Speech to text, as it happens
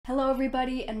Hello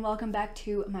everybody and welcome back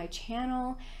to my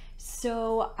channel.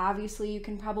 So obviously you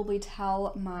can probably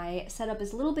tell my setup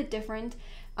is a little bit different.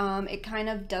 It kind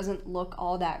of doesn't look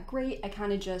all that great. I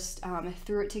kind of just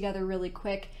threw it together really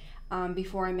quick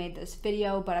before I made this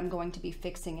video, but I'm going to be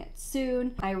fixing it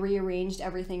soon. I rearranged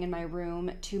everything in my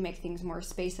room to make things more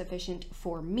space efficient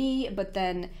for me, but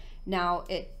then now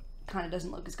it kind of doesn't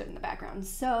look as good in the background.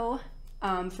 So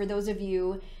for those of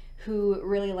you who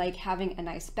really like having a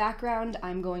nice background,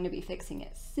 I'm going to be fixing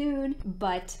it soon,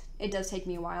 but it does take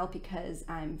me a while because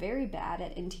I'm very bad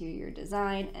at interior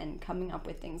design and coming up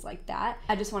with things like that.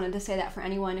 I just wanted to say that for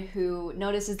anyone who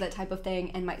notices that type of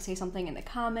thing and might say something in the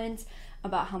comments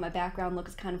about how my background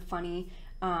looks kind of funny.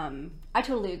 I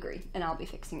totally agree, and I'll be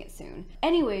fixing it soon.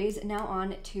 Anyways, now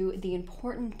on to the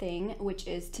important thing, which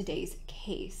is today's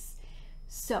case.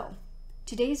 So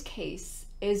today's case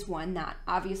is one that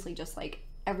obviously, just like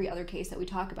every other case that we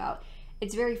talk about,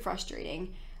 it's very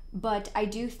frustrating, but I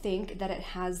do think that it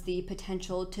has the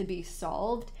potential to be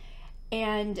solved.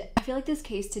 And I feel like this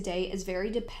case today is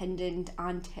very dependent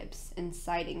on tips and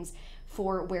sightings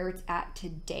for where it's at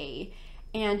today.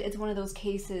 And it's one of those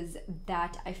cases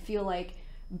that I feel like,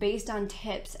 based on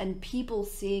tips and people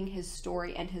seeing his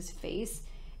story and his face,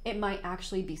 it might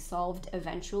actually be solved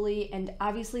eventually. And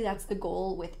obviously that's the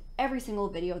goal with every single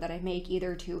video that I make,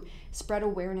 either to spread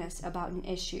awareness about an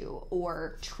issue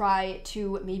or try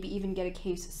to maybe even get a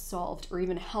case solved or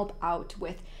even help out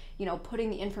with, you know,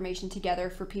 putting the information together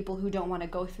for people who don't want to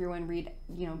go through and read,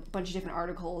 you know, a bunch of different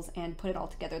articles and put it all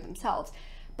together themselves.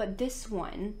 But this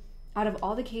one, out of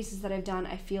all the cases that I've done,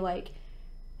 I feel like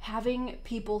having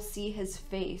people see his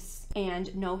face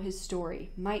and know his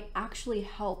story might actually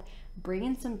help bring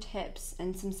in some tips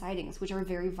and some sightings, which are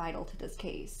very vital to this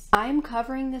case. I'm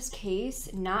covering this case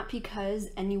not because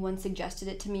anyone suggested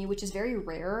it to me, which is very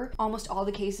rare. Almost all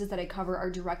the cases that I cover are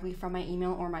directly from my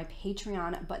email or my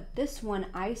Patreon, but this one,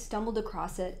 I stumbled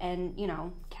across it and, you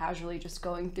know, casually just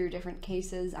going through different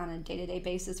cases on a day-to-day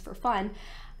basis for fun.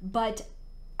 But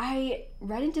I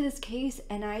read into this case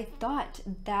and I thought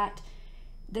that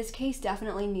this case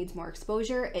definitely needs more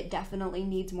exposure. It definitely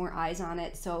needs more eyes on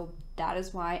it. So that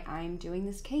is why I'm doing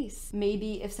this case.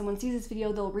 Maybe if someone sees this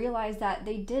video, they'll realize that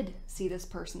they did see this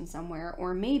person somewhere,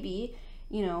 or maybe,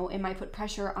 you know, it might put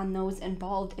pressure on those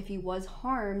involved if he was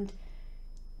harmed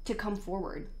to come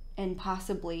forward and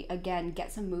possibly, again,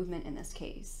 get some movement in this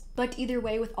case. But either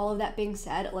way, with all of that being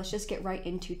said, let's just get right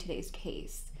into today's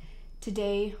case.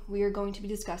 Today, we are going to be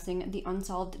discussing the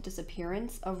unsolved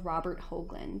disappearance of Robert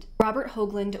Hoagland. Robert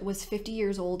Hoagland was 50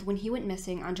 years old when he went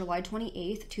missing on July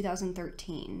 28th,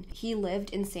 2013. He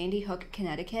lived in Sandy Hook,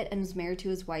 Connecticut, and was married to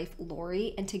his wife,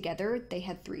 Lori, and together they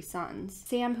had 3 sons.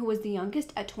 Sam, who was the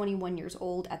youngest at 21 years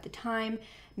old at the time,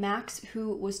 Max,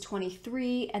 who was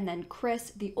 23, and then Chris,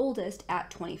 the oldest,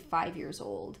 at 25 years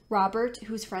old. Robert,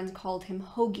 whose friends called him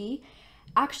Hoagie,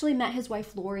 actually met his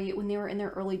wife Lori when they were in their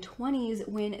early 20s,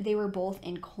 when they were both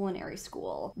in culinary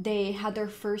school. They had their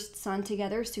first son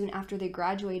together soon after they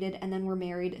graduated and then were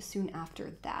married soon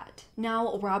after that.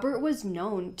 Now, Robert was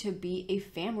known to be a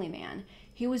family man.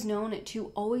 He was known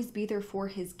to always be there for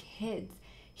his kids.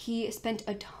 He spent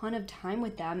a ton of time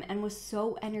with them and was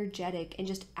so energetic and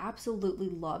just absolutely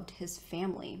loved his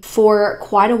family. For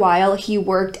quite a while, he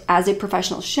worked as a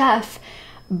professional chef,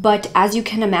 but as you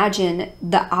can imagine,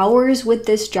 the hours with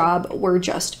this job were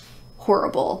just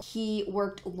horrible. He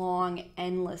worked long,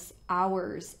 endless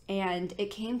hours, and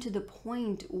it came to the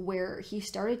point where he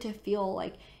started to feel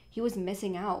like he was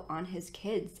missing out on his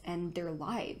kids and their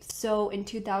lives. So in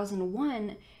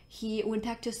 2001, he went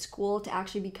back to school to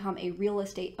actually become a real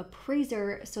estate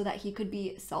appraiser so that he could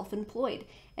be self-employed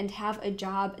and have a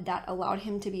job that allowed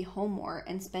him to be home more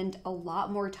and spend a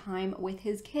lot more time with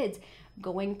his kids,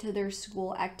 going to their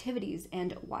school activities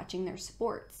and watching their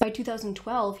sports. By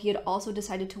 2012, he had also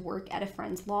decided to work at a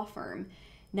friend's law firm.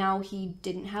 Now, he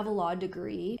didn't have a law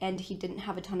degree and he didn't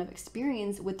have a ton of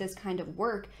experience with this kind of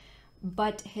work,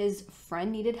 but his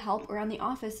friend needed help around the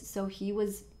office, so he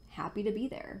was happy to be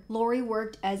there. Lori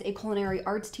worked as a culinary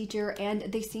arts teacher and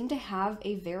they seemed to have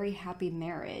a very happy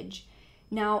marriage.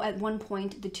 Now, at one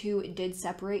point, the two did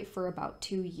separate for about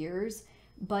 2 years,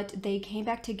 but they came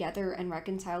back together and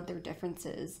reconciled their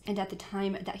differences. And at the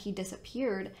time that he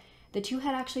disappeared, the two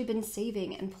had actually been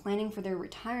saving and planning for their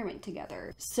retirement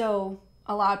together. So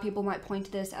a lot of people might point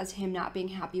to this as him not being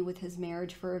happy with his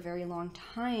marriage for a very long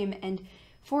time. And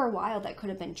for a while that could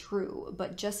have been true,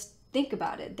 but just think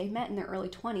about it. They met in their early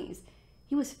 20s.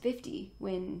 He was 50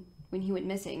 when he went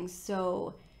missing.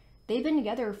 So they've been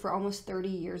together for almost 30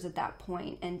 years at that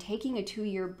point, and taking a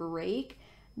 2-year break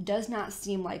does not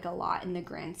seem like a lot in the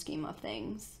grand scheme of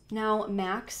things. Now,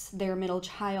 Max, their middle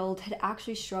child, had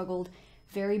actually struggled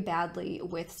very badly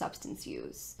with substance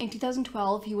use. In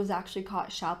 2012, he was actually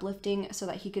caught shoplifting so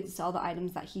that he could sell the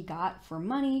items that he got for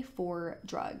money for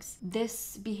drugs.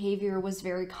 This behavior was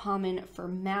very common for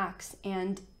Max,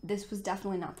 and this was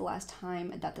definitely not the last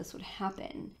time that this would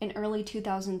happen. In early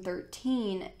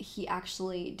 2013, he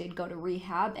actually did go to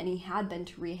rehab, and he had been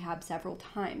to rehab several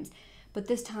times. But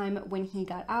this time, when he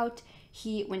got out,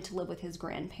 he went to live with his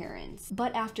grandparents.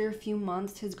 But after a few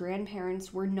months, his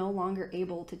grandparents were no longer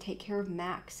able to take care of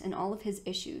Max and all of his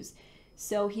issues.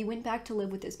 So he went back to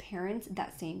live with his parents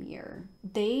that same year.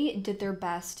 They did their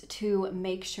best to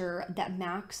make sure that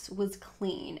Max was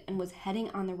clean and was heading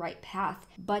on the right path,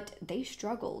 but they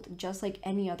struggled just like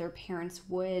any other parents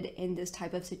would in this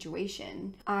type of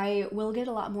situation. I will get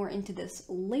a lot more into this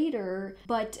later,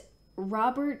 but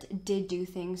Robert did do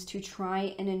things to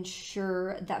try and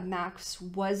ensure that Max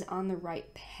was on the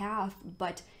right path,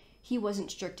 but he wasn't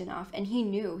strict enough, and he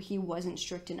knew he wasn't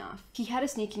strict enough. He had a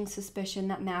sneaking suspicion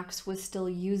that Max was still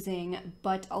using,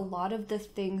 but a lot of the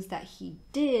things that he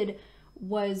did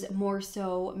was more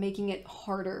so making it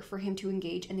harder for him to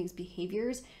engage in these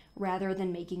behaviors rather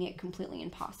than making it completely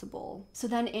impossible. So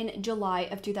then in July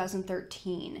of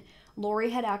 2013, Lori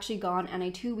had actually gone on a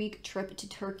 2-week trip to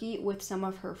Turkey with some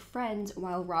of her friends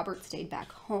while Robert stayed back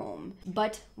home.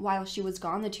 But while she was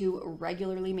gone, the two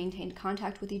regularly maintained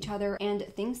contact with each other, and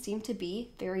things seemed to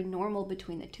be very normal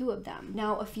between the two of them.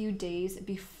 Now, a few days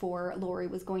before Lori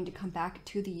was going to come back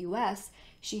to the US,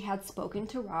 she had spoken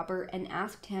to Robert and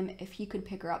asked him if he could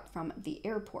pick her up from the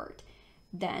airport.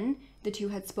 Then, the two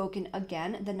had spoken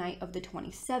again the night of the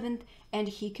 27th, and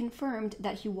he confirmed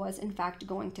that he was in fact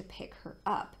going to pick her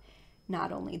up.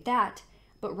 Not only that,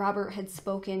 but Robert had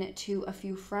spoken to a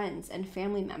few friends and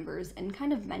family members and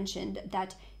kind of mentioned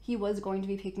that he was going to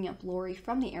be picking up Lori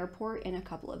from the airport in a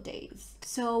couple of days.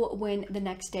 So when the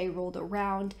next day rolled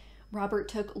around, Robert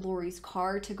took Lori's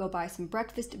car to go buy some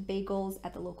breakfast bagels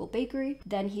at the local bakery.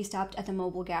 Then he stopped at the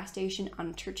mobile gas station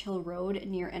on Churchill Road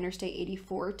near Interstate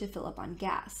 84 to fill up on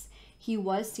gas. He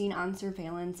was seen on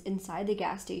surveillance inside the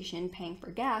gas station paying for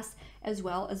gas, as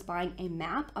well as buying a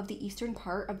map of the eastern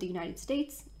part of the United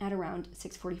States at around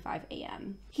 6:45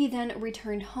 a.m. He then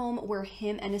returned home where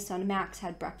him and his son Max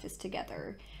had breakfast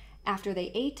together. After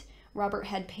they ate, Robert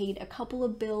had paid a couple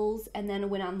of bills and then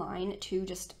went online to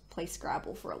just play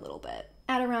Scrabble for a little bit.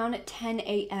 At around 10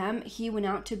 a.m., he went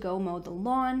out to go mow the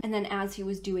lawn, and then as he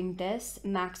was doing this,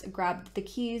 Max grabbed the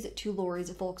keys to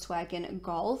Lori's Volkswagen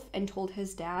Golf and told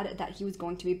his dad that he was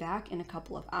going to be back in a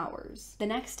couple of hours. The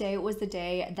next day was the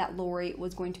day that Lori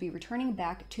was going to be returning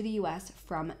back to the US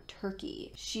from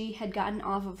Turkey. She had gotten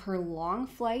off of her long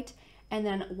flight and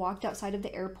then walked outside of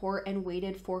the airport and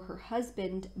waited for her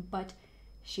husband, but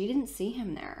she didn't see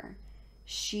him there.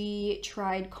 She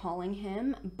tried calling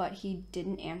him, but he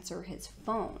didn't answer his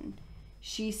phone.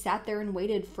 She sat there and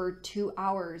waited for 2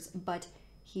 hours, but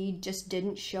he just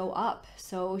didn't show up,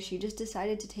 so she just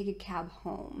decided to take a cab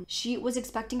home. She was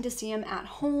expecting to see him at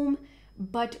home,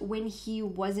 but when he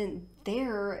wasn't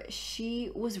there,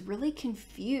 she was really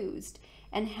confused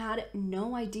and had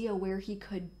no idea where he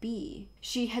could be.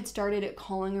 She had started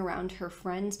calling around her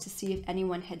friends to see if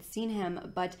anyone had seen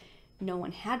him, but no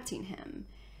one had seen him.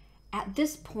 At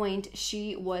this point,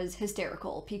 she was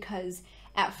hysterical because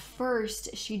at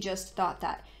first she just thought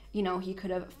that, he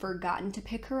could have forgotten to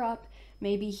pick her up.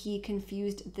 Maybe he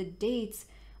confused the dates,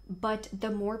 but the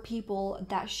more people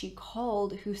that she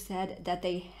called who said that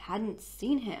they hadn't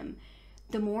seen him,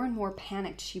 the more and more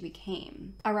panicked she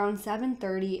became. Around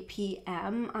 7:30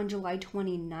 p.m. on July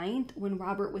 29th, when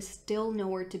Robert was still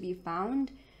nowhere to be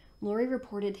found, Lori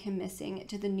reported him missing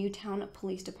to the Newtown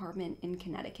Police Department in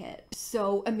Connecticut.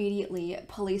 So immediately,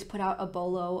 police put out a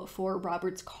bolo for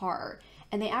Robert's car,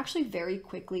 and they actually very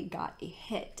quickly got a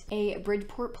hit. A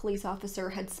Bridgeport police officer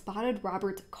had spotted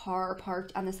Robert's car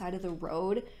parked on the side of the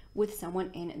road with someone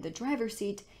in the driver's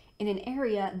seat in an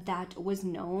area that was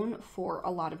known for a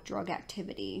lot of drug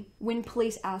activity. When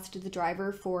police asked the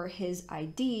driver for his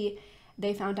ID,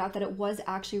 they found out that it was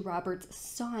actually Robert's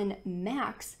son,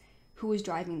 Max, who was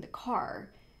driving the car.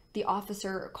 The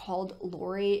officer called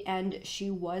Lori, and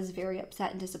she was very upset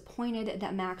and disappointed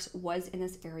that Max was in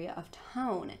this area of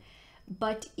town.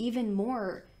 But even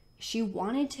more, she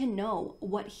wanted to know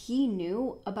what he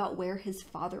knew about where his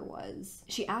father was.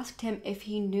 She asked him if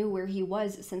he knew where he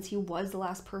was since he was the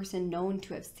last person known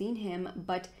to have seen him,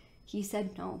 but he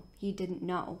said no, he didn't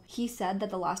know. He said that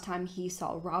the last time he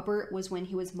saw Robert was when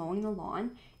he was mowing the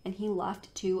lawn and he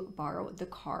left to borrow the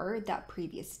car that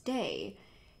previous day.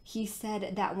 He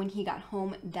said that when he got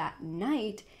home that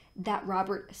night, that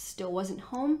Robert still wasn't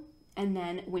home, and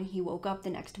then when he woke up the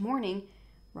next morning,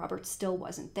 Robert still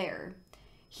wasn't there.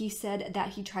 He said that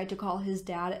he tried to call his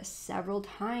dad several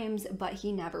times, but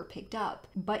he never picked up.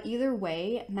 But either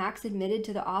way, Max admitted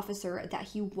to the officer that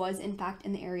he was in fact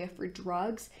in the area for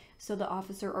drugs, so the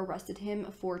officer arrested him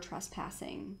for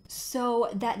trespassing. So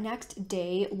that next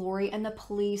day, Lori and the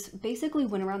police basically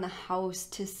went around the house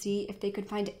to see if they could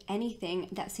find anything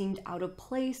that seemed out of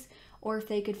place, or if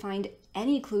they could find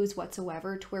any clues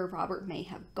whatsoever to where Robert may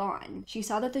have gone. She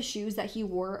saw that the shoes that he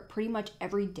wore pretty much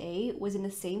every day was in the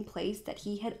same place that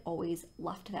he had always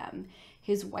left them.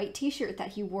 His white t-shirt that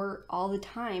he wore all the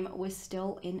time was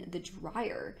still in the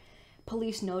dryer.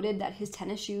 Police noted that his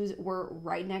tennis shoes were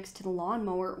right next to the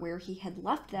lawnmower where he had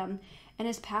left them, and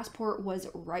his passport was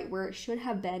right where it should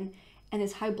have been, and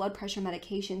his high blood pressure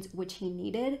medications, which he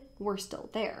needed, were still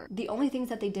there. The only things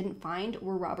that they didn't find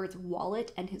were Robert's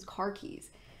wallet and his car keys.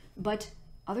 But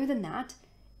other than that,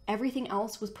 everything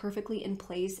else was perfectly in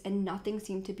place and nothing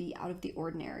seemed to be out of the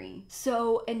ordinary.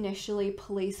 So initially,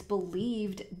 police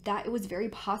believed that it was very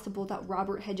possible that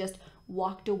Robert had just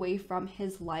walked away from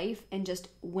his life and just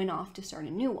went off to start a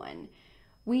new one.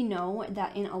 We know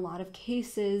that in a lot of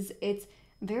cases, it's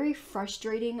very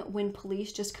frustrating when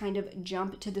police just kind of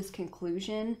jump to this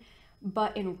conclusion,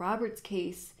 but in Robert's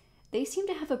case, they seem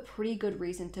to have a pretty good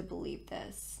reason to believe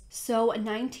this. So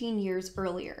 19 years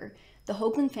earlier, the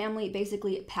Hoagland family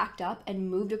basically packed up and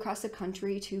moved across the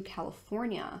country to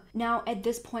California. Now, at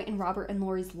this point in Robert and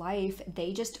Lori's life,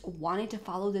 they just wanted to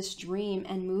follow this dream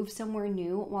and move somewhere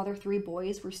new while their 3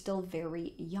 boys were still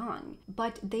very young.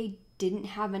 But they didn't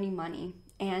have any money,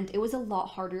 and it was a lot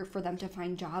harder for them to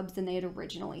find jobs than they had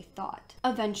originally thought.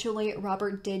 Eventually,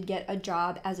 Robert did get a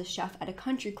job as a chef at a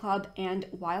country club, and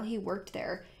while he worked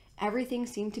there, everything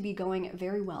seemed to be going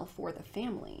very well for the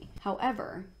family.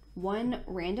 However, one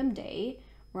random day,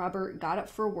 Robert got up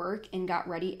for work and got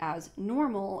ready as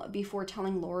normal before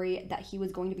telling Lori that he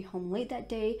was going to be home late that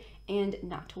day and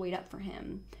not to wait up for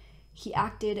him. He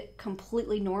acted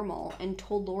completely normal and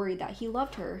told Lori that he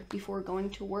loved her before going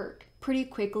to work. Pretty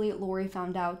quickly, Lori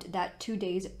found out that 2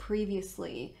 days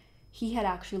previously, he had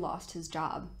actually lost his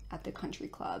job at the country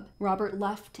club. Robert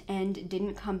left and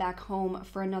didn't come back home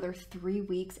for another 3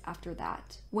 weeks after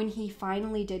that. When he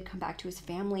finally did come back to his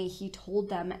family, he told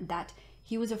them that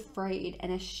he was afraid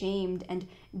and ashamed and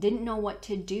didn't know what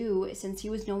to do since he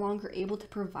was no longer able to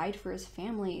provide for his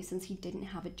family since he didn't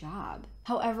have a job.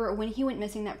 However, when he went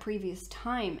missing that previous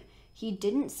time, he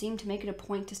didn't seem to make it a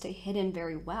point to stay hidden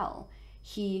very well.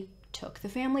 He took the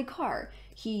family car,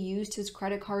 he used his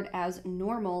credit card as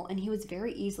normal, and he was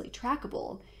very easily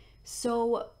trackable.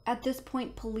 So at this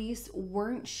point, police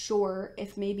weren't sure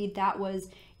if maybe that was,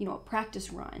 a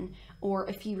practice run, or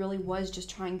if he really was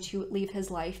just trying to leave his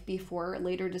life before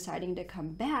later deciding to come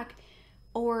back,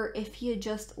 or if he had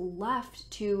just left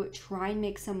to try and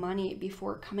make some money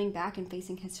before coming back and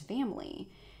facing his family.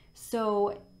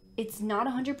 So it's not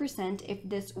 100% if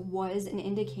this was an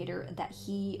indicator that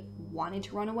he wanted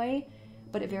to run away,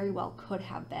 but it very well could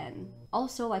have been.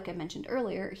 Also, like I mentioned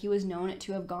earlier, he was known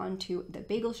to have gone to the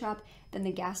bagel shop, then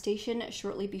the gas station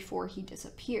shortly before he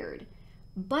disappeared.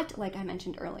 But like I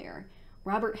mentioned earlier,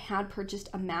 Robert had purchased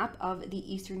a map of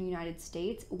the eastern United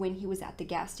States when he was at the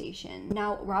gas station.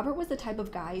 Now, Robert was the type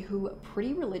of guy who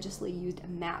pretty religiously used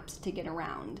maps to get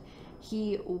around.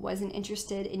 He wasn't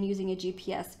interested in using a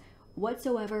GPS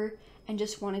whatsoever and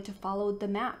just wanted to follow the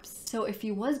maps. So if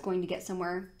he was going to get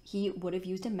somewhere, he would have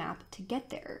used a map to get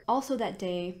there. Also that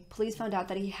day, police found out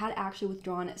that he had actually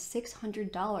withdrawn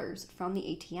 $600 from the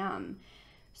ATM.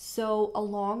 So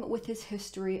along with his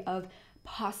history of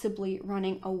possibly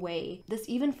running away, this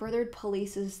even furthered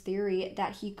police's theory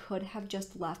that he could have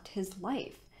just left his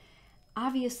life.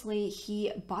 Obviously,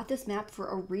 he bought this map for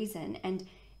a reason, and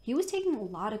he was taking a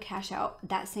lot of cash out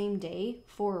that same day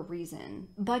for a reason.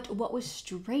 But what was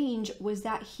strange was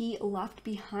that he left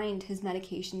behind his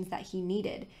medications that he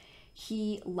needed.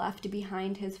 He left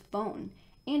behind his phone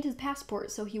and his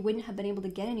passport, so he wouldn't have been able to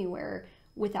get anywhere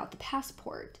without the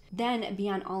passport. Then,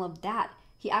 beyond all of that,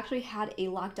 he actually had a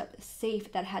locked up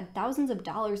safe that had thousands of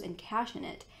dollars in cash in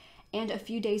it. And a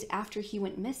few days after he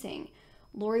went missing,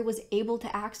 Lori was able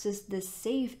to access this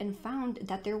safe and found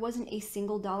that there wasn't a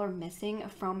single dollar missing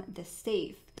from the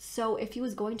safe. So if he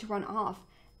was going to run off,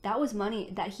 that was money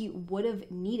that he would have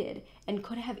needed and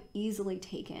could have easily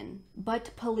taken.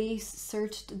 But police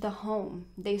searched the home.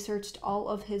 They searched all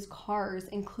of his cars,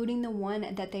 including the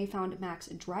one that they found Max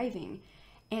driving,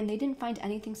 and they didn't find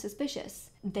anything suspicious.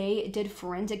 They did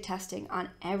forensic testing on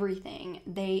everything.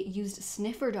 They used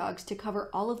sniffer dogs to cover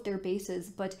all of their bases,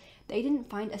 but they didn't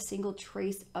find a single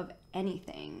trace of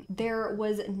anything. There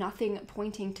was nothing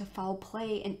pointing to foul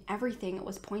play, and everything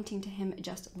was pointing to him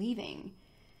just leaving.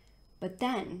 But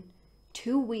then,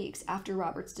 2 weeks after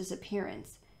Robert's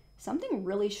disappearance, something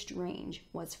really strange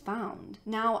was found.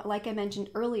 Now, like I mentioned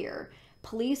earlier,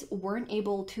 police weren't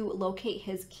able to locate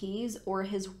his keys or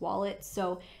his wallet,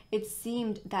 so it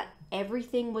seemed that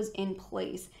everything was in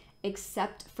place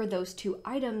except for those 2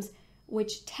 items,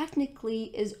 which technically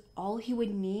is all he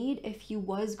would need if he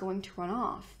was going to run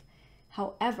off.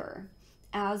 However,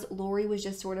 as Lori was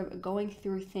just sort of going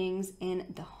through things in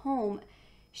the home,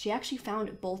 she actually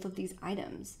found both of these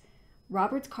items.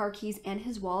 Robert's car keys and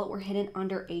his wallet were hidden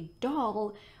under a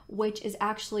doll, which is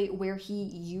actually where he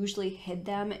usually hid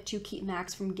them to keep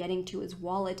Max from getting to his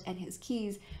wallet and his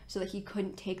keys so that he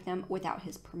couldn't take them without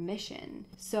his permission.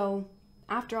 So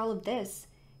after all of this,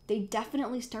 they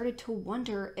definitely started to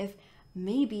wonder if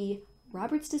maybe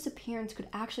Robert's disappearance could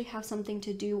actually have something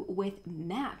to do with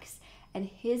Max and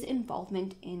his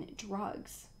involvement in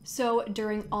drugs. So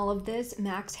during all of this,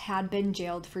 Max had been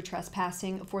jailed for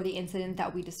trespassing for the incident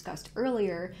that we discussed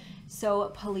earlier.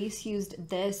 So police used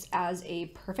this as a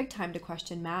perfect time to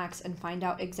question Max and find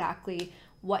out exactly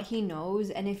what he knows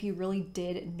and if he really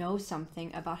did know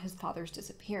something about his father's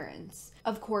disappearance.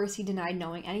 Of course, he denied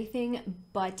knowing anything,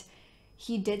 but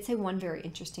he did say one very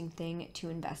interesting thing to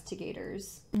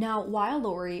investigators. Now, while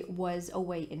Lori was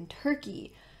away in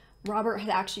Turkey, Robert had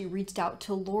actually reached out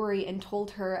to Lori and told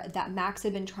her that Max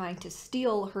had been trying to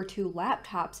steal her 2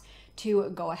 laptops to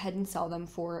go ahead and sell them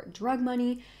for drug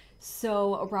money.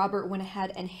 So Robert went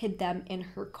ahead and hid them in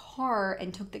her car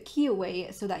and took the key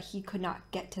away so that he could not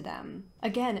get to them.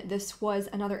 Again, this was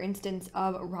another instance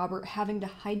of Robert having to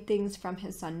hide things from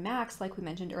his son Max, like we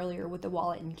mentioned earlier with the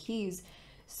wallet and keys.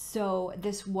 So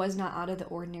this was not out of the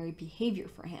ordinary behavior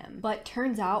for him. But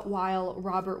turns out while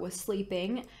Robert was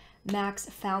sleeping, Max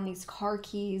found these car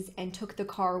keys and took the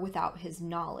car without his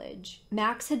knowledge.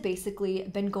 Max had basically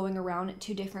been going around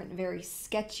to different very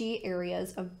sketchy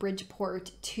areas of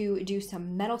Bridgeport to do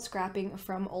some metal scrapping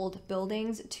from old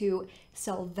buildings to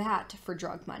sell that for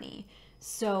drug money.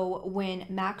 So when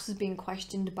Max was being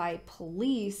questioned by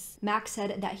police, Max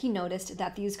said that he noticed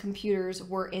that these computers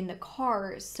were in the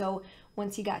car. So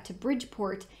once he got to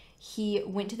Bridgeport, he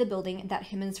went to the building that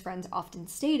him and his friends often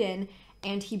stayed in,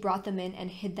 and he brought them in and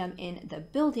hid them in the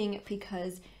building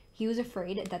because he was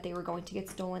afraid that they were going to get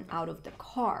stolen out of the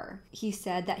car. He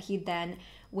said that he then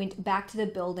went back to the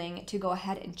building to go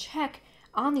ahead and check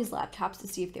on these laptops to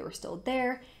see if they were still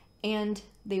there, and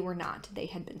they were not. They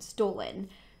had been stolen.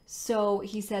 So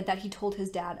he said that he told his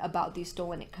dad about these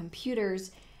stolen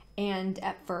computers, and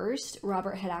at first,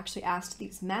 Robert had actually asked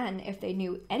these men if they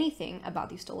knew anything about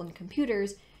these stolen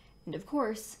computers, and of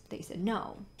course, they said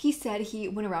no. He said he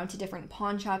went around to different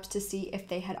pawn shops to see if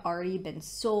they had already been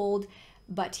sold,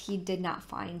 but he did not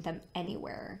find them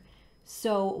anywhere.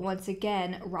 So once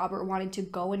again, Robert wanted to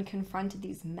go and confront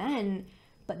these men,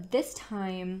 but this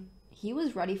time he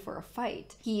was ready for a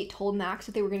fight. He told Max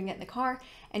that they were going to get in the car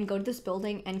and go to this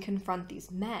building and confront these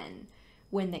men.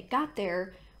 When they got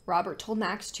there, Robert told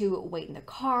Max to wait in the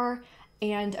car,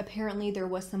 and apparently there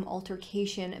was some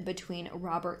altercation between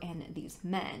Robert and these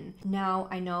men. Now,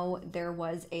 I know there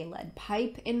was a lead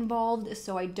pipe involved,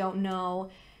 so I don't know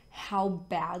how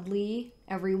badly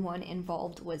everyone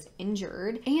involved was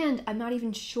injured. And I'm not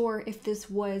even sure if this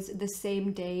was the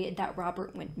same day that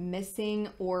Robert went missing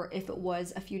or if it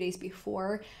was a few days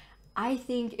before. I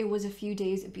think it was a few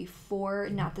days before,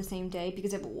 not the same day,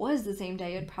 because if it was the same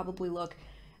day, it'd probably look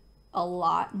a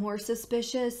lot more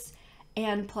suspicious.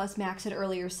 And plus, Max had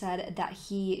earlier said that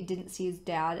he didn't see his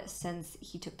dad since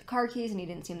he took the car keys and he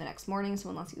didn't see him the next morning, so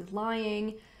unless he was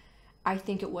lying, I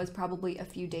think it was probably a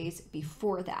few days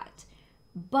before that.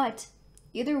 But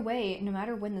either way, no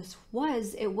matter when this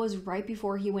was, it was right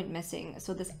before he went missing,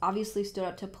 so this obviously stood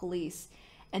up to police,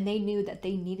 and they knew that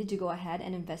they needed to go ahead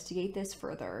and investigate this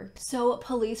further. So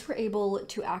police were able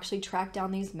to actually track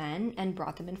down these men and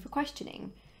brought them in for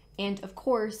questioning. And of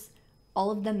course, all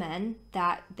of the men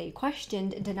that they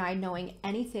questioned denied knowing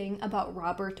anything about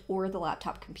Robert or the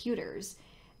laptop computers.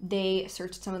 They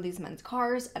searched some of these men's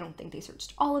cars. I don't think they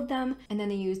searched all of them. And then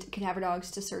they used cadaver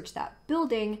dogs to search that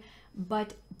building,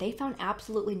 but they found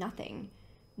absolutely nothing.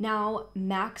 Now,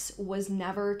 Max was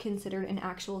never considered an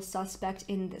actual suspect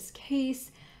in this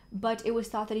case, but it was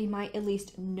thought that he might at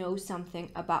least know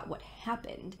something about what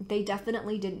happened. They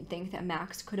definitely didn't think that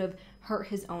Max could have hurt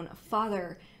his own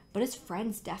father, but his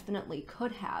friends definitely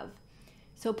could have.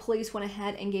 So police went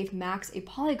ahead and gave Max a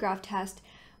polygraph test,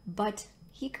 but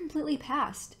he completely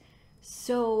passed.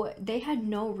 So they had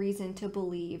no reason to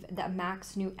believe that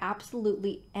Max knew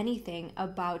absolutely anything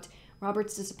about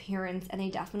Robert's disappearance, and they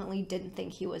definitely didn't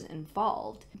think he was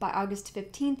involved. By August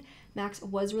 15th, Max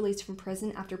was released from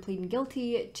prison after pleading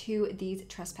guilty to these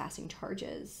trespassing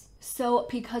charges. So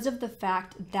because of the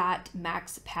fact that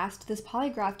Max passed this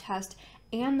polygraph test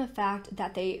and the fact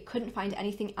that they couldn't find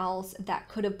anything else that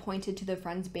could have pointed to the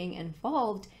friends being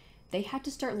involved, they had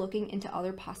to start looking into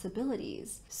other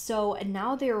possibilities. So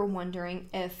now they were wondering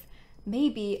if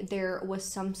maybe there was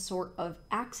some sort of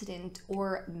accident,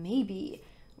 or maybe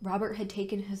Robert had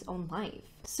taken his own life.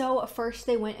 So first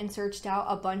they went and searched out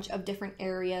a bunch of different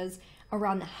areas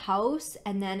around the house,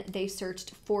 and then they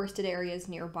searched forested areas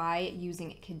nearby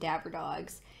using cadaver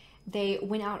dogs. They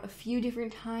went out a few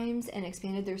different times and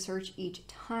expanded their search each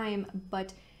time,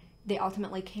 but they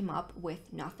ultimately came up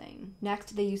with nothing.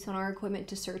 Next, they used sonar equipment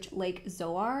to search Lake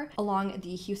Zoar along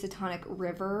the Housatonic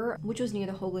River, which was near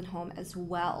the Hoagland home as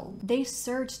well. They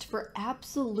searched for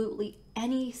absolutely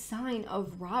any sign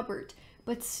of Robert,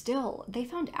 but still, they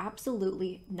found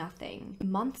absolutely nothing.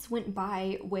 Months went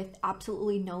by with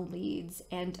absolutely no leads,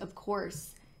 and of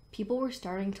course, people were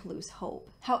starting to lose hope.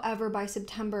 However, by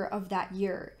September of that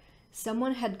year,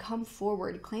 someone had come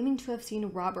forward claiming to have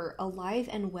seen Robert alive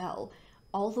and well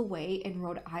all the way in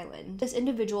Rhode Island. This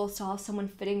individual saw someone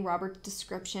fitting Robert's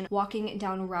description walking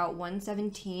down Route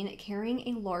 117 carrying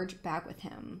a large bag with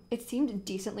him. It seemed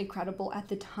decently credible at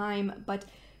the time, but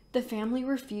the family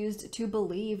refused to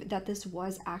believe that this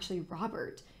was actually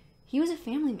Robert. He was a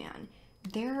family man.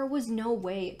 There was no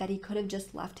way that he could have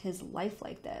just left his life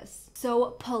like this.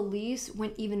 So police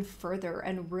went even further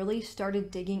and really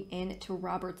started digging into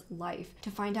Robert's life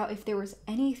to find out if there was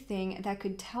anything that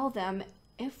could tell them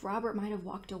if Robert might have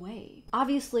walked away.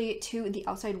 Obviously, to the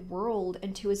outside world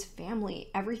and to his family,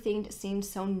 everything seemed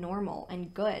so normal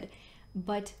and good,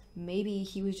 but maybe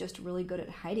he was just really good at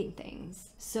hiding things.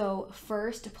 So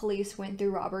first, police went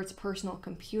through Robert's personal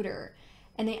computer,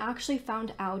 and they actually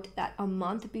found out that a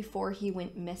month before he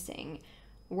went missing,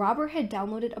 Robert had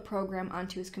downloaded a program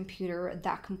onto his computer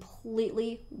that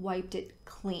completely wiped it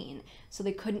clean, so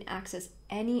they couldn't access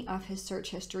any of his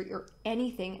search history or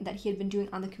anything that he had been doing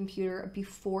on the computer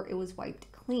before it was wiped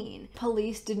clean.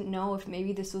 Police didn't know if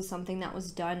maybe this was something that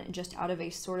was done just out of a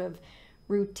sort of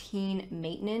routine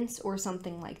maintenance or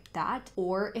something like that,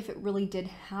 or if it really did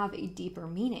have a deeper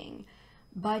meaning.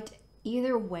 But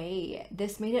either way,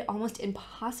 this made it almost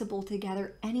impossible to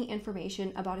gather any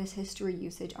information about his history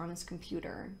usage on his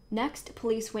computer. Next,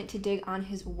 police went to dig on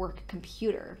his work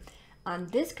computer. On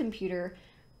this computer,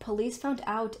 police found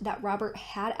out that Robert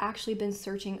had actually been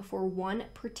searching for one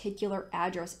particular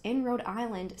address in Rhode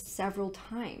Island several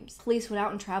times. Police went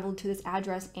out and traveled to this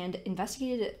address and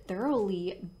investigated it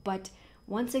thoroughly, but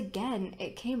once again,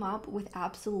 it came up with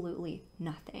absolutely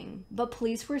nothing. But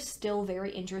police were still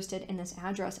very interested in this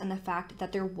address and the fact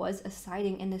that there was a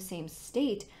sighting in the same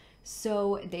state,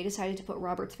 so they decided to put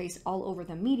Robert's face all over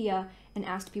the media and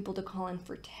asked people to call in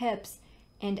for tips,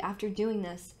 and after doing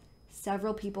this,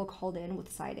 several people called in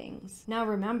with sightings. Now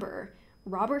remember,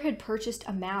 Robert had purchased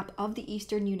a map of the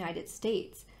eastern United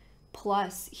States,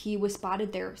 plus he was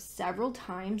spotted there several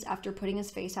times after putting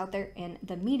his face out there in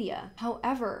the media.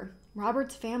 However,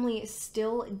 Robert's family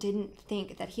still didn't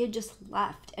think that he had just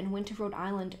left and went to Rhode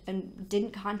Island and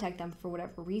didn't contact them for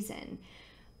whatever reason.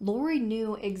 Lori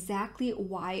knew exactly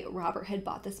why Robert had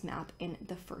bought this map in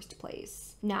the first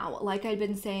place. Now, like I'd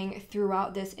been saying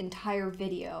throughout this entire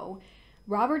video,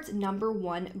 Robert's number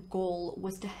one goal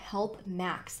was to help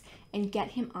Max and get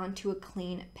him onto a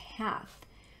clean path.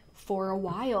 For a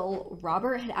while,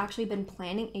 Robert had actually been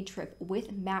planning a trip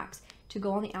with Max to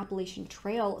go on the Appalachian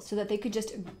Trail so that they could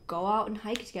just go out and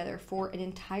hike together for an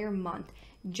entire month,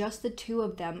 just the two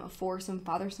of them, for some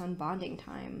father-son bonding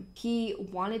time. He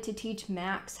wanted to teach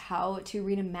Max how to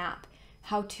read a map,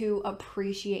 how to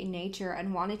appreciate nature,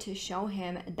 and wanted to show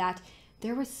him that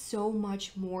there was so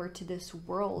much more to this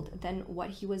world than what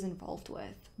he was involved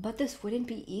with. But this wouldn't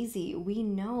be easy. We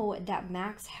know that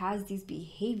Max has these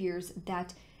behaviors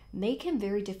that make him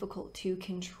very difficult to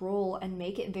control and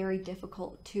make it very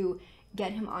difficult to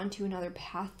get him onto another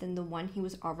path than the one he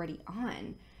was already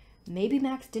on. Maybe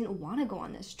Max didn't want to go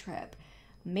on this trip.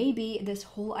 Maybe this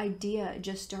whole idea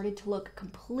just started to look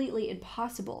completely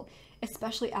impossible,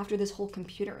 especially after this whole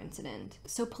computer incident.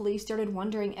 So police started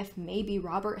wondering if maybe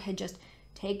Robert had just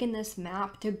taken this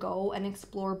map to go and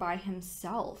explore by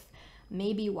himself.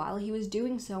 Maybe while he was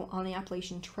doing so on the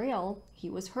Appalachian Trail, he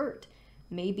was hurt.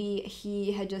 Maybe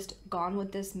he had just gone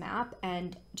with this map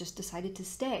and just decided to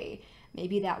stay.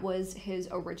 Maybe that was his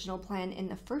original plan in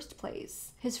the first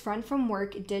place. His friend from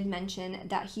work did mention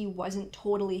that he wasn't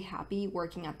totally happy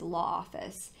working at the law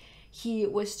office. He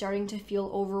was starting to feel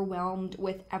overwhelmed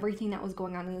with everything that was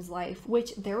going on in his life,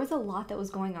 which there was a lot that was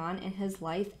going on in his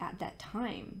life at that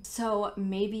time. So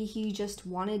maybe he just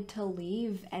wanted to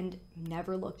leave and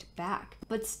never looked back.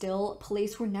 But still,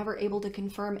 police were never able to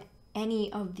confirm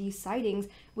any of these sightings,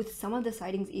 with some of the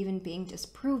sightings even being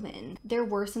disproven. There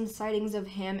were some sightings of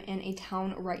him in a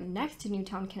town right next to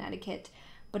Newtown, Connecticut,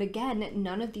 but again,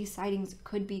 none of these sightings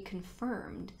could be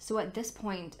confirmed. So at this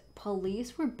point,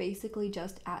 police were basically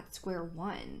just at square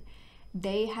one.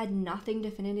 They had nothing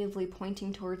definitively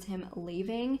pointing towards him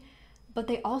leaving, but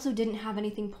they also didn't have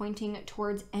anything pointing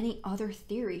towards any other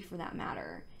theory for that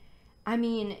matter. I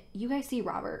mean, you guys see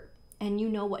Robert, and you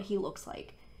know what he looks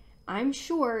like. I'm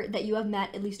sure that you have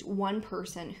met at least one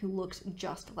person who looks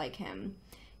just like him.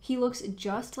 He looks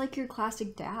just like your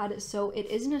classic dad, so it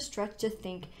isn't a stretch to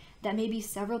think that maybe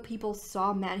several people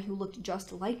saw men who looked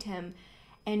just like him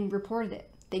and reported it,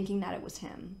 thinking that it was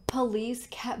him. Police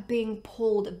kept being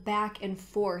pulled back and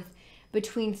forth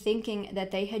between thinking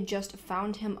that they had just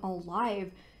found him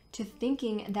alive to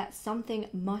thinking that something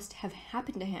must have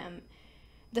happened to him.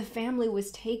 The family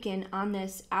was taken on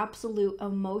this absolute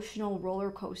emotional roller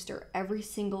coaster every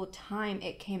single time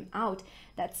it came out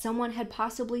that someone had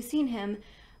possibly seen him,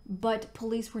 but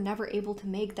police were never able to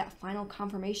make that final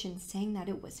confirmation saying that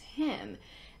it was him.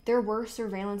 There were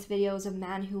surveillance videos of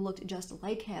men who looked just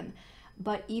like him,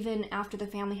 but even after the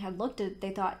family had looked at it,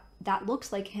 they thought, that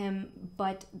looks like him,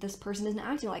 but this person isn't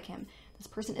acting like him. This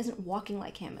person isn't walking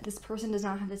like him. This person does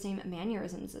not have the same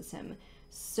mannerisms as him.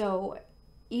 So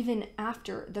even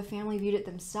after the family viewed it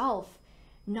themselves,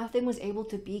 nothing was able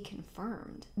to be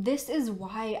confirmed. This is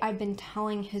why I've been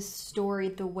telling his story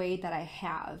the way that I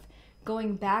have,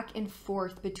 going back and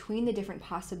forth between the different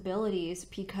possibilities,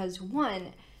 because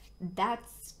one,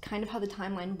 that's kind of how the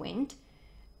timeline went.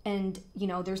 And, you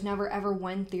know, there's never ever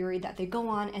one theory that they go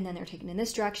on and then they're taken in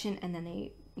this direction and then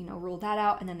they, you know, rule that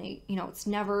out and then they, you know, it's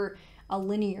never a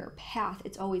linear path.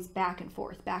 It's always back and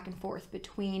forth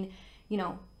between, you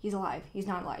know, he's alive, he's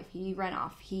not alive, he ran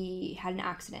off, he had an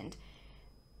accident.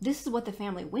 This is what the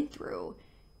family went through.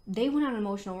 They went on an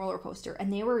emotional roller coaster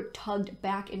and they were tugged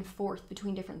back and forth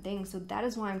between different things. So that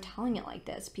is why I'm telling it like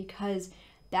this, because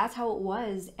that's how it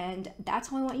was, and that's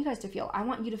how I want you guys to feel. I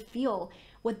want you to feel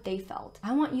what they felt.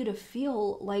 I want you to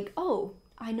feel like, oh,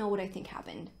 I know what I think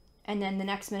happened. And then the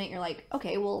next minute you're like,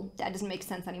 okay, well, that doesn't make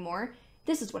sense anymore.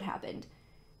 This is what happened.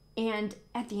 And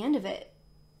at the end of it,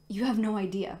 you have no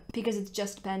idea, because it's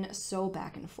just been so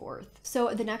back and forth. So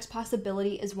the next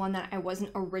possibility is one that I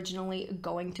wasn't originally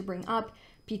going to bring up,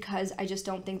 because I just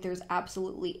don't think there's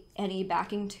absolutely any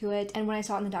backing to it. And when I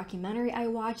saw it in the documentary I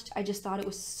watched, I just thought it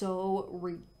was so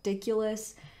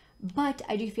ridiculous. But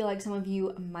I do feel like some of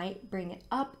you might bring it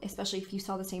up, especially if you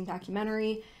saw the same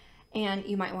documentary, and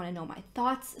you might want to know my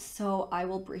thoughts, so I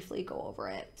will briefly go over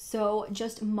it. So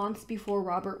just months before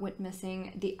Robert went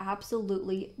missing, the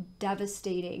absolutely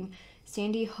devastating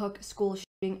Sandy Hook school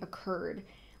shooting occurred,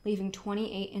 leaving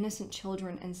 28 innocent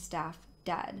children and staff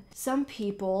dead. Some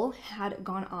people had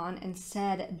gone on and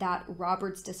said that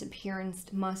Robert's disappearance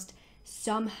must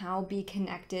somehow be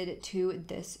connected to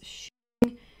this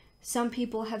shooting. Some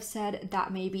people have said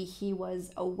that maybe he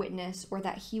was a witness or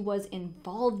that he was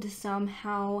involved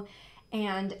somehow,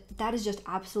 and that is just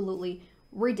absolutely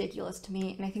ridiculous to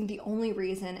me. And I think the only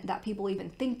reason that people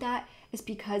even think that is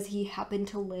because he happened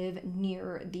to live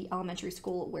near the elementary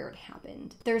school where it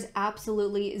happened. There's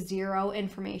absolutely zero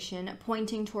information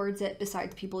pointing towards it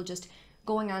besides people just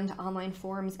going on to online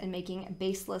forums and making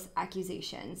baseless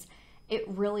accusations. It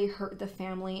really hurt the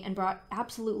family and brought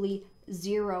absolutely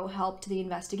zero help to the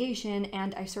investigation,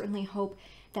 and I certainly hope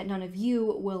that none of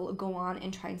you will go on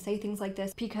and try and say things like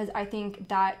this, because I think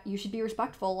that you should be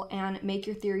respectful and make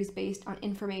your theories based on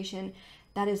information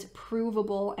that is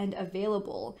provable and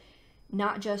available,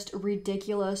 not just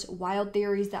ridiculous, wild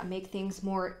theories that make things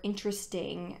more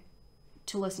interesting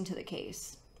to listen to the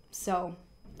case. So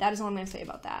that is all I'm going to say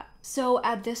about that. So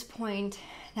at this point,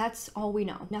 that's all we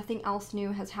know. Nothing else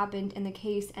new has happened in the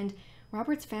case, and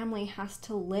Robert's family has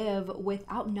to live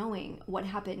without knowing what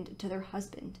happened to their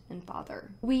husband and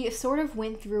father. We sort of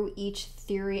went through each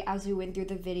theory as we went through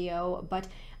the video, but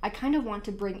I kind of want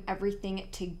to bring everything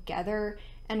together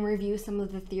and review some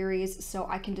of the theories so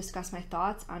I can discuss my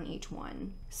thoughts on each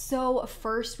one. So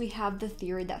first, we have the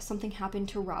theory that something happened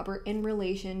to Robert in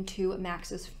relation to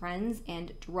Max's friends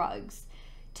and drugs.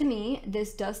 To me,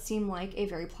 this does seem like a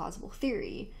very plausible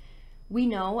theory. We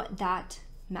know that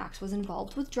Max was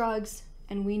involved with drugs,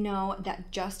 and we know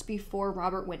that just before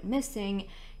Robert went missing,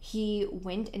 he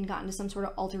went and got into some sort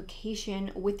of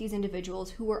altercation with these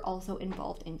individuals who were also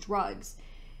involved in drugs.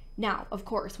 Now, of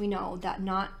course, we know that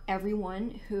not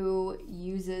everyone who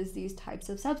uses these types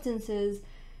of substances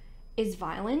is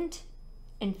violent.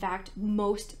 In fact,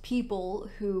 most people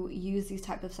who use these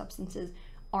types of substances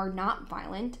are not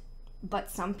violent,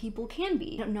 but some people can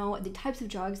be. I don't know the types of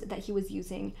drugs that he was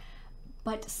using,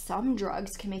 but some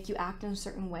drugs can make you act in a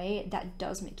certain way that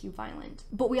does make you violent.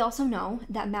 But we also know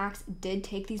that Max did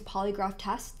take these polygraph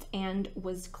tests and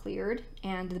was cleared,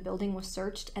 and the building was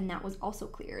searched and that was also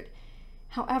cleared.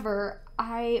 However,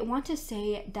 I want to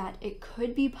say that it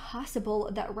could be possible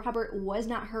that Robert was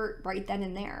not hurt right then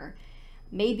and there.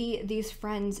 Maybe these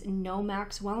friends know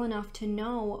Max well enough to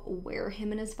know where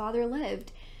him and his father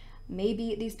lived.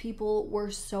 Maybe these people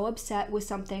were so upset with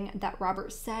something that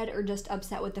Robert said, or just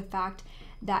upset with the fact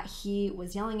that he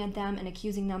was yelling at them and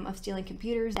accusing them of stealing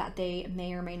computers that they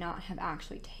may or may not have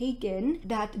actually taken,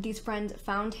 that these friends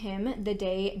found him the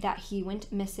day that he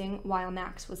went missing while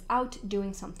Max was out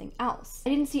doing something else.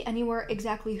 I didn't see anywhere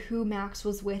exactly who Max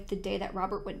was with the day that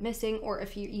Robert went missing, or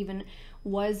if he even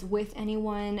was with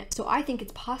anyone. So I think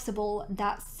it's possible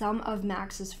that some of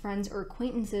Max's friends or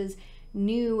acquaintances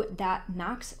knew that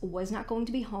Max was not going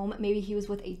to be home. Maybe he was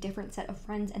with a different set of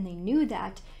friends and they knew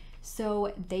that,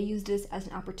 so they used this as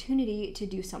an opportunity to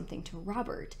do something to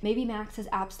Robert. Maybe Max has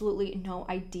absolutely no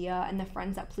idea and the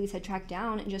friends that police had tracked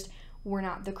down just were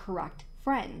not the correct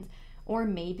friends. Or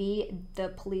maybe the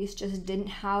police just didn't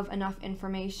have enough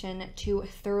information to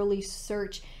thoroughly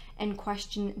search and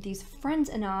question these friends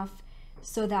enough,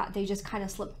 so that they just kind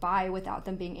of slipped by without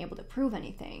them being able to prove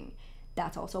anything.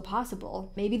 That's also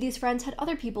possible. Maybe these friends had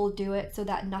other people do it so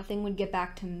that nothing would get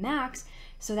back to Max,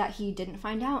 so that he didn't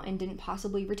find out and didn't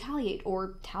possibly retaliate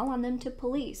or tell on them to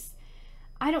police.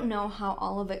 I don't know how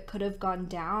all of it could have gone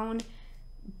down,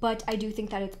 but I do think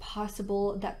that it's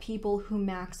possible that people who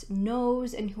Max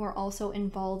knows and who are also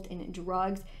involved in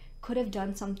drugs could have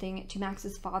done something to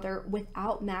Max's father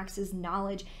without Max's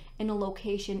knowledge in a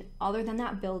location other than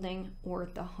that building or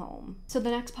the home. So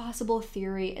the next possible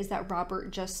theory is that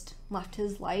Robert just left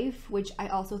his life, which I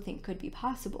also think could be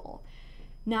possible.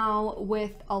 Now,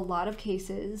 with a lot of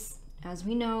cases, as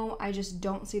we know, I just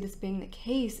don't see this being the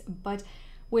case, but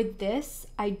with this,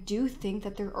 I do think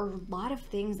that there are a lot of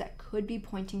things that could be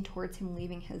pointing towards him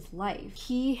leaving his life.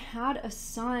 He had a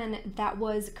son that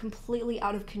was completely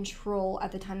out of control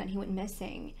at the time that he went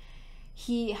missing.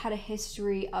 He had a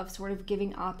history of sort of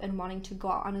giving up and wanting to go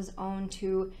out on his own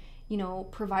to,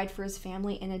 provide for his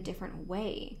family in a different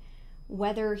way.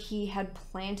 Whether he had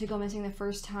planned to go missing the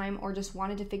first time or just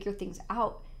wanted to figure things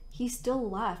out, he still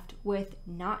left with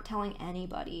not telling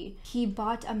anybody. He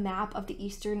bought a map of the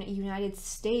eastern United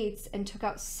States and took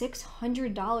out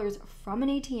 $600 from an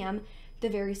ATM the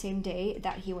very same day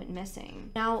that he went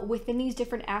missing. Now, within these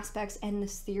different aspects and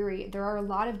this theory, there are a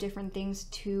lot of different things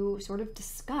to sort of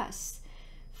discuss.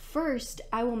 First,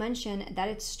 I will mention that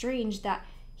it's strange that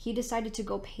he decided to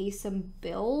go pay some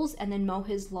bills and then mow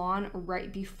his lawn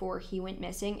right before he went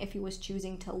missing if he was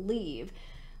choosing to leave.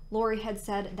 Lori had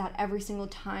said that every single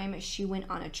time she went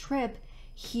on a trip,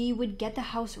 he would get the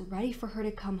house ready for her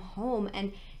to come home,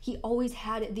 and he always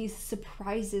had these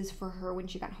surprises for her when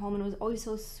she got home, and it was always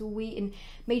so sweet and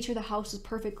made sure the house was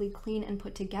perfectly clean and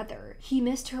put together. He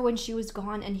missed her when she was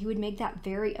gone, and he would make that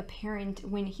very apparent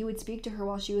when he would speak to her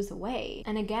while she was away.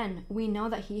 And again, we know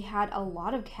that he had a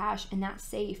lot of cash in that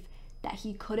safe that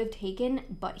he could have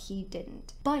taken, but he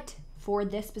didn't. But for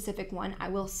this specific one, I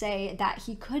will say that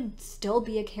he could still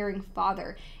be a caring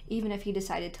father, even if he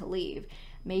decided to leave.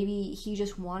 Maybe he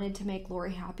just wanted to make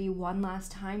Lori happy one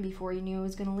last time before he knew he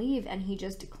was gonna leave, and he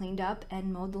just cleaned up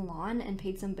and mowed the lawn and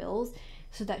paid some bills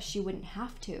so that she wouldn't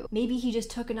have to. Maybe he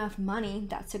just took enough money,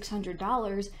 that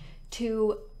 $600,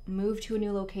 to move to a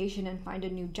new location and find a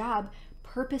new job,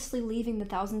 purposely leaving the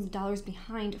thousands of dollars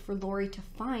behind for Lori to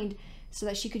find so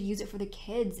that she could use it for the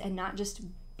kids and not just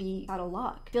be out of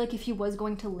luck. I feel like if he was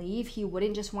going to leave, he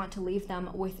wouldn't just want to leave them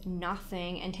with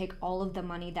nothing and take all of the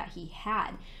money that he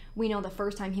had. We know the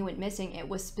first time he went missing, it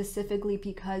was specifically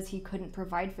because he couldn't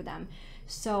provide for them.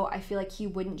 So I feel like he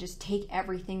wouldn't just take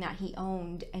everything that he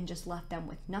owned and just left them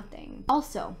with nothing.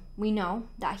 Also, we know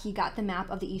that he got the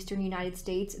map of the eastern United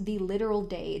States the literal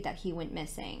day that he went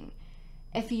missing.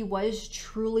 If he was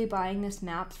truly buying this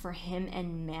map for him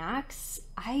and Max,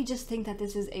 I just think that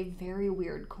this is a very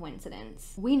weird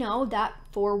coincidence. We know that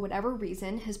for whatever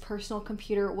reason, his personal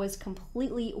computer was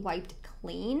completely wiped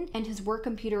clean, and his work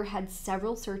computer had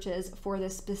several searches for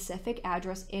this specific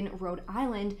address in Rhode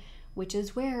Island, which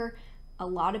is where a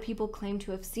lot of people claim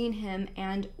to have seen him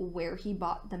and where he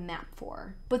bought the map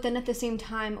for. But then at the same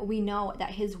time, we know that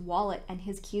his wallet and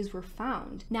his keys were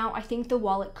found. Now, I think the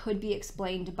wallet could be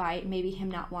explained by maybe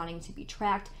him not wanting to be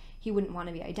tracked. he wouldn't want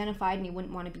to be identified and he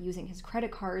wouldn't want to be using his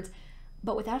credit cards.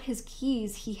 But without his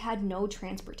keys, he had no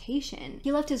transportation.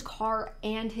 He left his car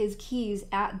and his keys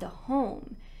at the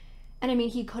home. And I mean,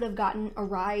 he could have gotten a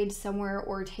ride somewhere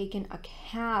or taken a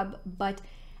cab, but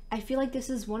I feel like this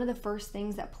is one of the first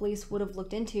things that police would have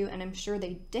looked into, and I'm sure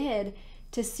they did,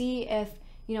 to see if,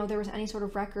 you know, there was any sort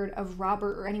of record of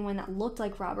Robert or anyone that looked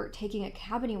like Robert taking a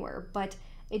cab anywhere, but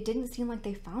it didn't seem like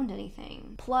they found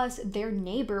anything. Plus, their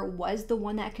neighbor was the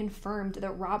one that confirmed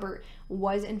that Robert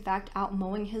was in fact out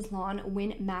mowing his lawn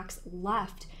when Max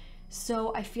left.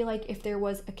 So I feel like if there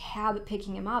was a cab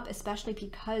picking him up, especially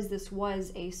because this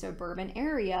was a suburban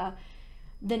area,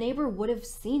 the neighbor would have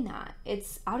seen that.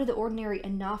 It's out of the ordinary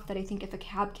enough that I think if a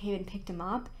cab came and picked him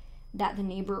up, that the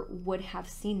neighbor would have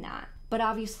seen that. But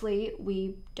obviously,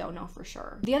 we don't know for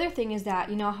sure. The other thing is that,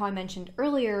 you know how I mentioned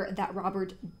earlier that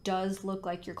Robert does look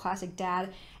like your classic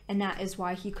dad, and that is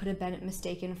why he could have been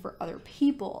mistaken for other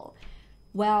people.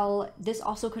 Well, this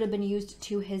also could have been used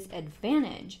to his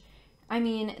advantage. I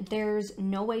mean, there's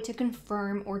no way to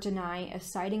confirm or deny a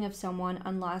sighting of someone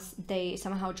unless they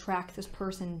somehow track this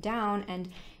person down and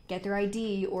get their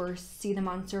ID or see them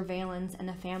on surveillance and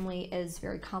the family is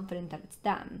very confident that it's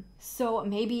them. So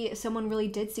maybe someone really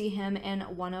did see him in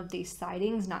one of these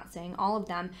sightings, not saying all of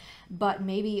them, but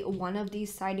maybe one of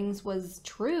these sightings was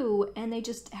true and they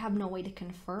just have no way to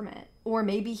confirm it. Or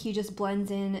maybe he just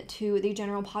blends in to the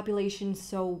general population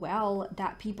so well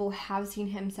that people have seen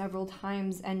him several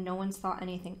times and no one's thought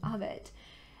anything of it.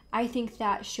 I think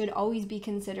that should always be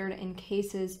considered in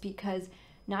cases because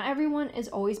not everyone is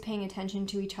always paying attention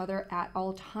to each other at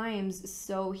all times,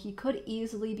 so he could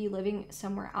easily be living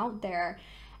somewhere out there.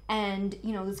 And,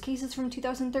 you know, this case is from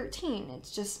 2013.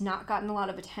 It's just not gotten a lot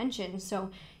of attention,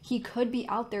 so he could be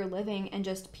out there living and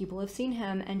just people have seen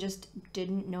him and just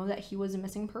didn't know that he was a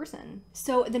missing person.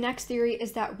 So the next theory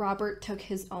is that Robert took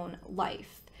his own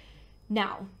life.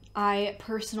 Now, I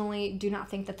personally do not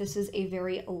think that this is a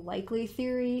very likely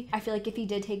theory. I feel like if he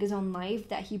did take his own life,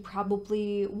 that he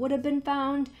probably would have been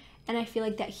found, and I feel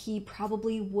like that he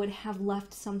probably would have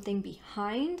left something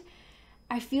behind.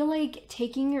 I feel like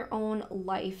taking your own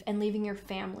life and leaving your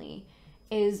family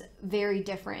is very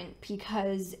different,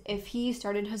 because if he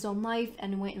started his own life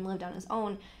and went and lived on his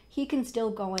own, he can still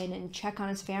go in and check on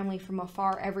his family from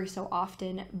afar every so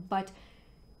often, but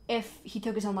if he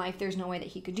took his own life, there's no way that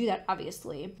he could do that,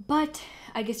 obviously. But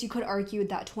I guess you could argue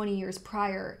that 20 years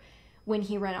prior, when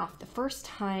he ran off the first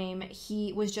time,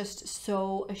 he was just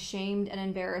so ashamed and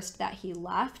embarrassed that he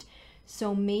left.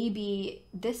 So maybe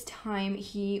this time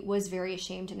he was very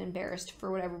ashamed and embarrassed for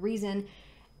whatever reason,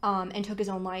 and took his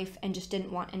own life and just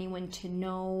didn't want anyone to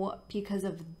know because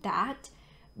of that.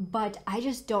 But I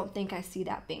just don't think I see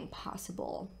that being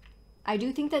possible. I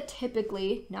do think that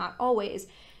typically, not always,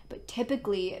 but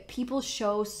typically people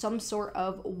show some sort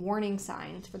of warning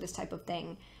signs for this type of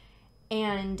thing.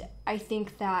 And I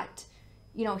think that,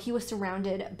 you know, he was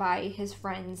surrounded by his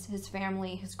friends, his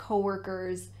family, his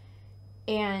coworkers,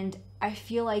 and I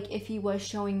feel like if he was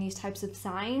showing these types of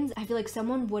signs, I feel like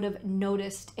someone would have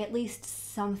noticed at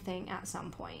least something at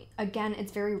some point. Again,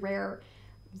 it's very rare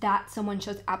that someone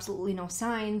shows absolutely no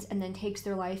signs and then takes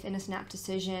their life in a snap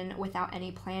decision without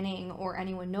any planning or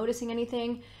anyone noticing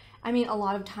anything. I mean, a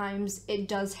lot of times it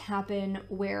does happen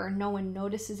where no one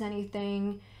notices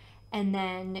anything, and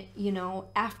then, you know,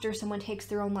 after someone takes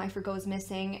their own life or goes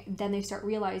missing, then they start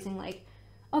realizing, like,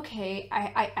 okay,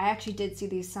 I actually did see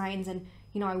these signs, and,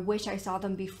 you know, I wish I saw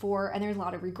them before, and there's a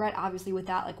lot of regret, obviously, with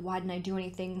that, like, why didn't I do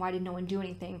anything? Why did no one do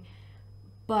anything?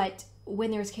 But when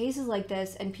there's cases like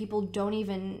this, and people don't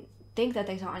even think that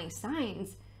they saw any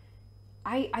signs,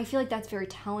 I feel like that's very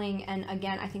telling, and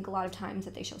again, I think a lot of times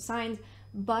that they show signs,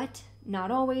 but not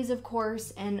always, of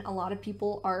course, and a lot of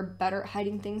people are better at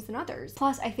hiding things than others.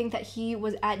 Plus, I think that he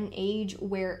was at an age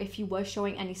where if he was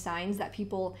showing any signs that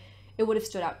people, it would have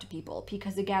stood out to people,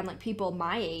 because again, like people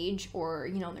my age or,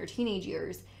 you know, in their teenage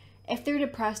years, if they're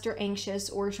depressed or anxious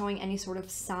or showing any sort of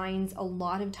signs, a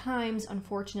lot of times,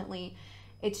 unfortunately,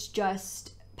 it's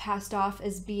just passed off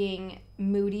as being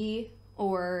moody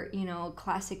or, you know,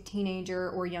 classic teenager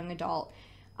or young adult.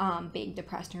 Being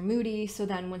depressed or moody. So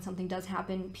then when something does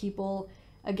happen, people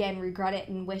again regret it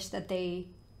and wish that they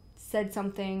said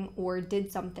something or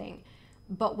did something.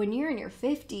 But when you're in your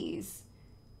 50s,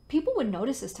 people would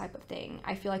notice this type of thing,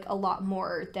 I feel like, a lot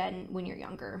more than when you're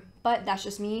younger. But that's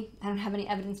just me. I don't have any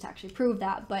evidence to actually prove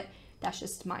that, but that's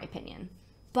just my opinion.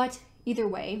 But either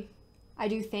way, I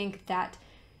do think that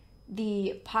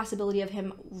the possibility of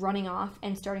him running off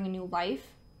and starting a new life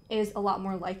is a lot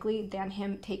more likely than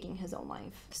him taking his own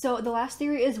life. So the last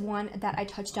theory is one that I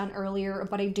touched on earlier,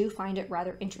 but I do find it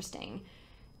rather interesting.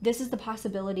 This is the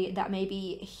possibility that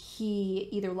maybe he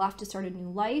either left to start a new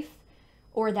life,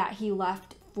 or that he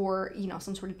left for, you know,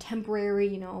 some sort of temporary,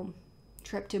 you know,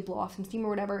 trip to blow off some steam or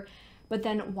whatever. But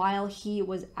then while he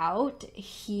was out,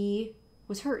 he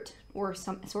was hurt or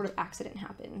some sort of accident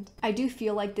happened. I do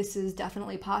feel like this is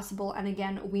definitely possible. And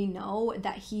again, we know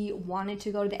that he wanted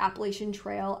to go to the Appalachian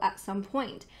Trail at some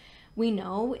point. We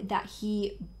know that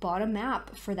he bought a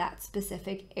map for that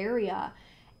specific area.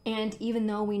 And even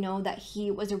though we know that he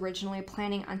was originally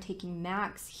planning on taking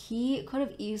Max, he could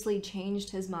have easily changed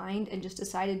his mind and just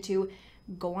decided to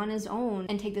go on his own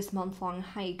and take this month-long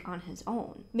hike on his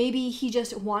own. Maybe he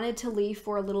just wanted to leave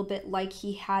for a little bit like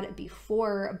he had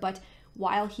before, but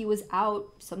while he was out,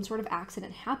 some sort of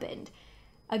accident happened.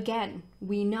 Again,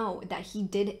 we know that he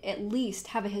did at least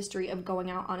have a history of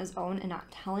going out on his own and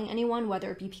not telling anyone,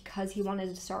 whether it be because he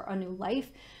wanted to start a new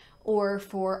life or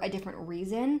for a different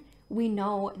reason. We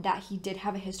know that he did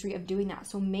have a history of doing that.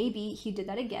 So maybe he did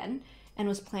that again and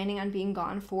was planning on being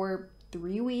gone for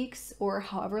 3 weeks or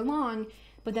however long,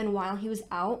 but then while he was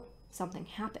out, something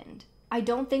happened. I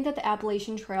don't think that the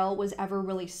Appalachian Trail was ever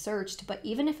really searched, but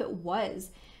even if it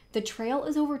was, the trail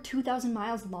is over 2,000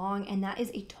 miles long, and that is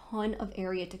a ton of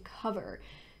area to cover.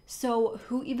 So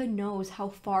who even knows how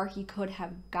far he could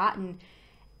have gotten?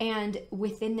 And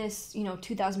within this, you know,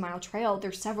 2,000-mile trail,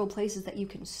 there's several places that you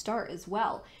can start as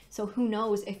well. So who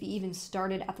knows if he even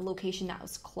started at the location that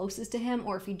was closest to him,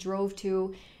 or if he drove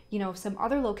to, you know, some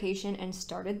other location and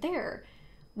started there.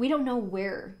 We don't know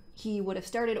where he would have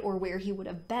started or where he would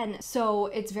have been. So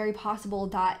it's very possible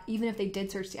that even if they did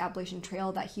search the Appalachian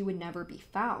Trail, that he would never be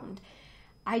found.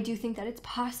 I do think that it's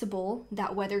possible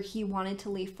that whether he wanted to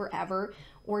leave forever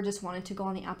or just wanted to go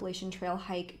on the Appalachian Trail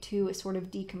hike to sort of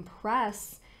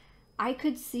decompress, I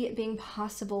could see it being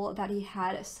possible that he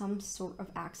had some sort of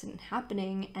accident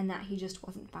happening and that he just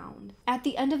wasn't found. At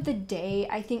the end of the day,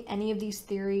 I think any of these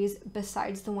theories,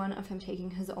 besides the one of him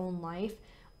taking his own life,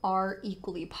 are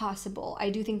equally possible. I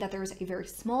do think that there's a very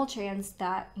small chance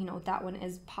that, you know, that one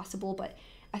is possible, but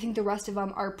I think the rest of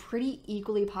them are pretty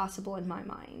equally possible in my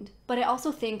mind. But I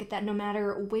also think that no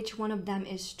matter which one of them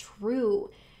is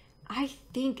true, I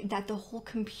think that the whole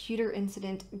computer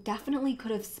incident definitely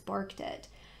could have sparked it.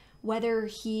 Whether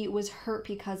he was hurt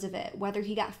because of it, whether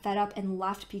he got fed up and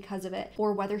left because of it,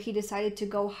 or whether he decided to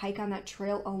go hike on that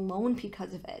trail alone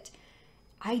because of it,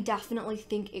 I definitely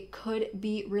think it could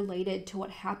be related to what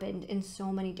happened in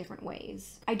so many different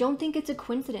ways. I don't think it's a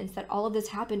coincidence that all of this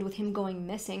happened with him going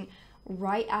missing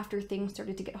right after things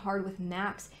started to get hard with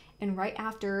Max and right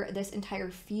after this entire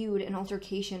feud and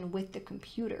altercation with the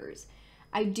computers.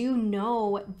 I do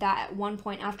know that at one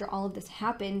point after all of this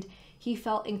happened, he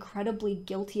felt incredibly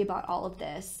guilty about all of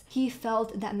this. He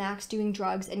felt that Max doing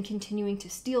drugs and continuing to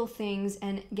steal things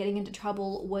and getting into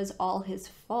trouble was all his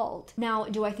fault. Now,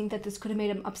 do I think that this could have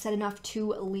made him upset enough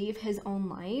to leave his own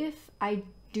life? I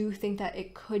do think that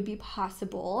it could be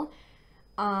possible.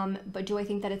 But do I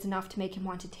think that it's enough to make him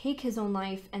want to take his own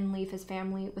life and leave his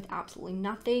family with absolutely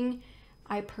nothing?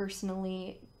 I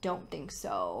personally don't think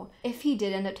so. If he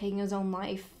did end up taking his own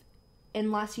life,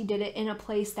 unless he did it in a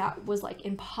place that was like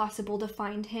impossible to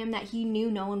find him, that he knew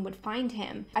no one would find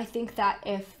him. I think that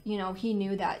if, you know, he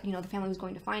knew that, you know, the family was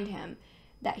going to find him,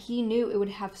 that he knew it would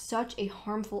have such a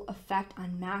harmful effect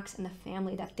on Max and the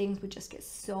family that things would just get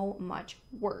so much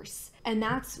worse. And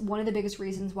that's one of the biggest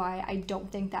reasons why I don't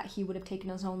think that he would have taken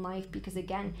his own life, because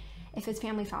again, if his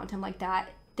family found him like that,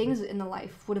 things in the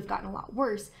life would have gotten a lot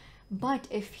worse. But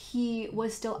if he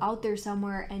was still out there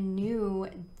somewhere and knew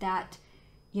that,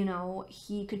 you know,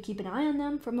 he could keep an eye on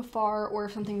them from afar, or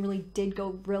if something really did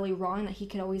go really wrong, that he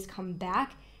could always come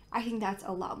back, I think that's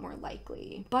a lot more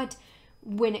likely. But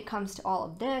when it comes to all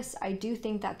of this, I do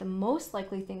think that the most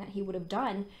likely thing that he would have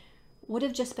done would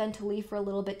have just been to leave for a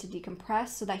little bit to decompress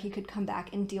so that he could come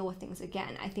back and deal with things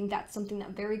again. I think that's something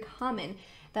that very common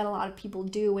that a lot of people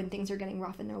do when things are getting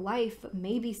rough in their life, but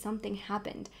maybe something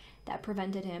happened that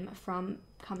prevented him from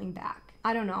coming back.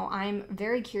 I don't know. I'm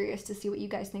very curious to see what you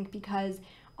guys think, because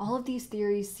all of these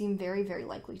theories seem very, very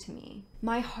likely to me.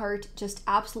 My heart just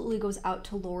absolutely goes out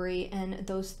to Lori and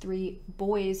those 3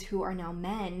 boys who are now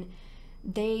men.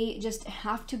 They just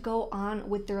have to go on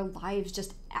with their lives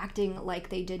just acting like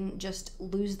they didn't just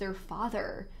lose their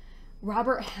father.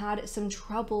 Robert had some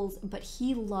troubles, but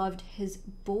he loved his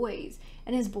boys,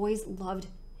 and his boys loved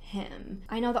him.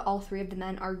 I know that all 3 of the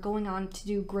men are going on to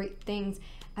do great things.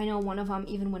 I know one of them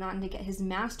even went on to get his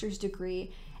master's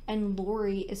degree, and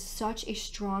Lori is such a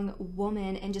strong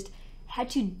woman and just had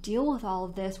to deal with all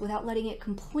of this without letting it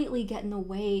completely get in the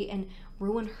way and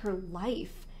ruin her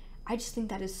life. I just think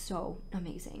that is so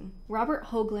amazing. Robert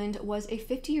Hoagland was a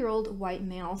 50-year-old white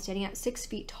male standing at 6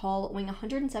 feet tall, weighing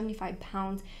 175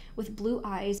 pounds, with blue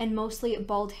eyes and mostly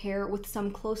bald hair with some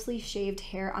closely shaved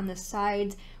hair on the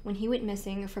sides when he went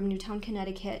missing from Newtown,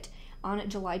 Connecticut on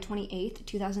July 28,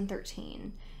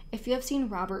 2013. If you have seen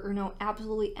Robert or know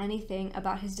absolutely anything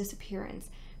about his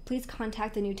disappearance, please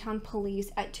contact the Newtown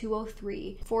Police at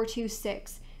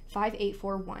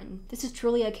 203-426-5841. This is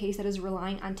truly a case that is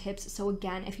relying on tips, so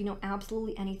again, if you know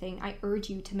absolutely anything, I urge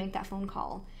you to make that phone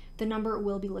call. The number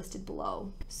will be listed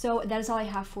below. So that is all I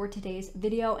have for today's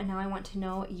video, and now I want to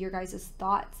know your guys'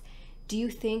 thoughts. Do you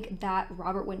think that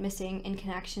Robert went missing in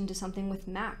connection to something with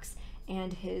Max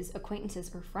and his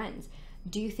acquaintances or friends?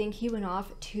 Do you think he went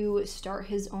off to start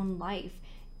his own life?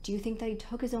 Do you think that he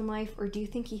took his own life, or do you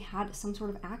think he had some sort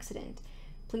of accident?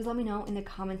 Please let me know in the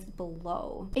comments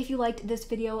below. If you liked this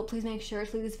video, please make sure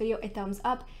to leave this video a thumbs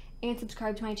up and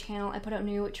subscribe to my channel. I put out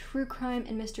new true crime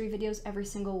and mystery videos every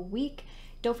single week.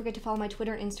 Don't forget to follow my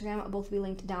Twitter and Instagram. Both will be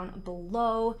linked down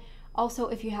below. Also,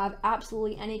 if you have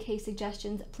absolutely any case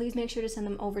suggestions, please make sure to send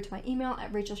them over to my email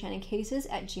at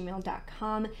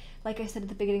RachelShannonCases@gmail.com. Like I said at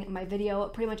the beginning of my video,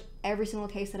 pretty much every single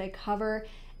case that I cover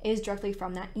is directly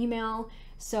from that email.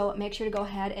 So make sure to go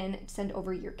ahead and send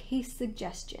over your case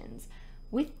suggestions.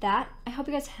 With that, I hope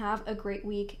you guys have a great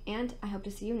week, and I hope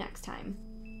to see you next time.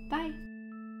 Bye!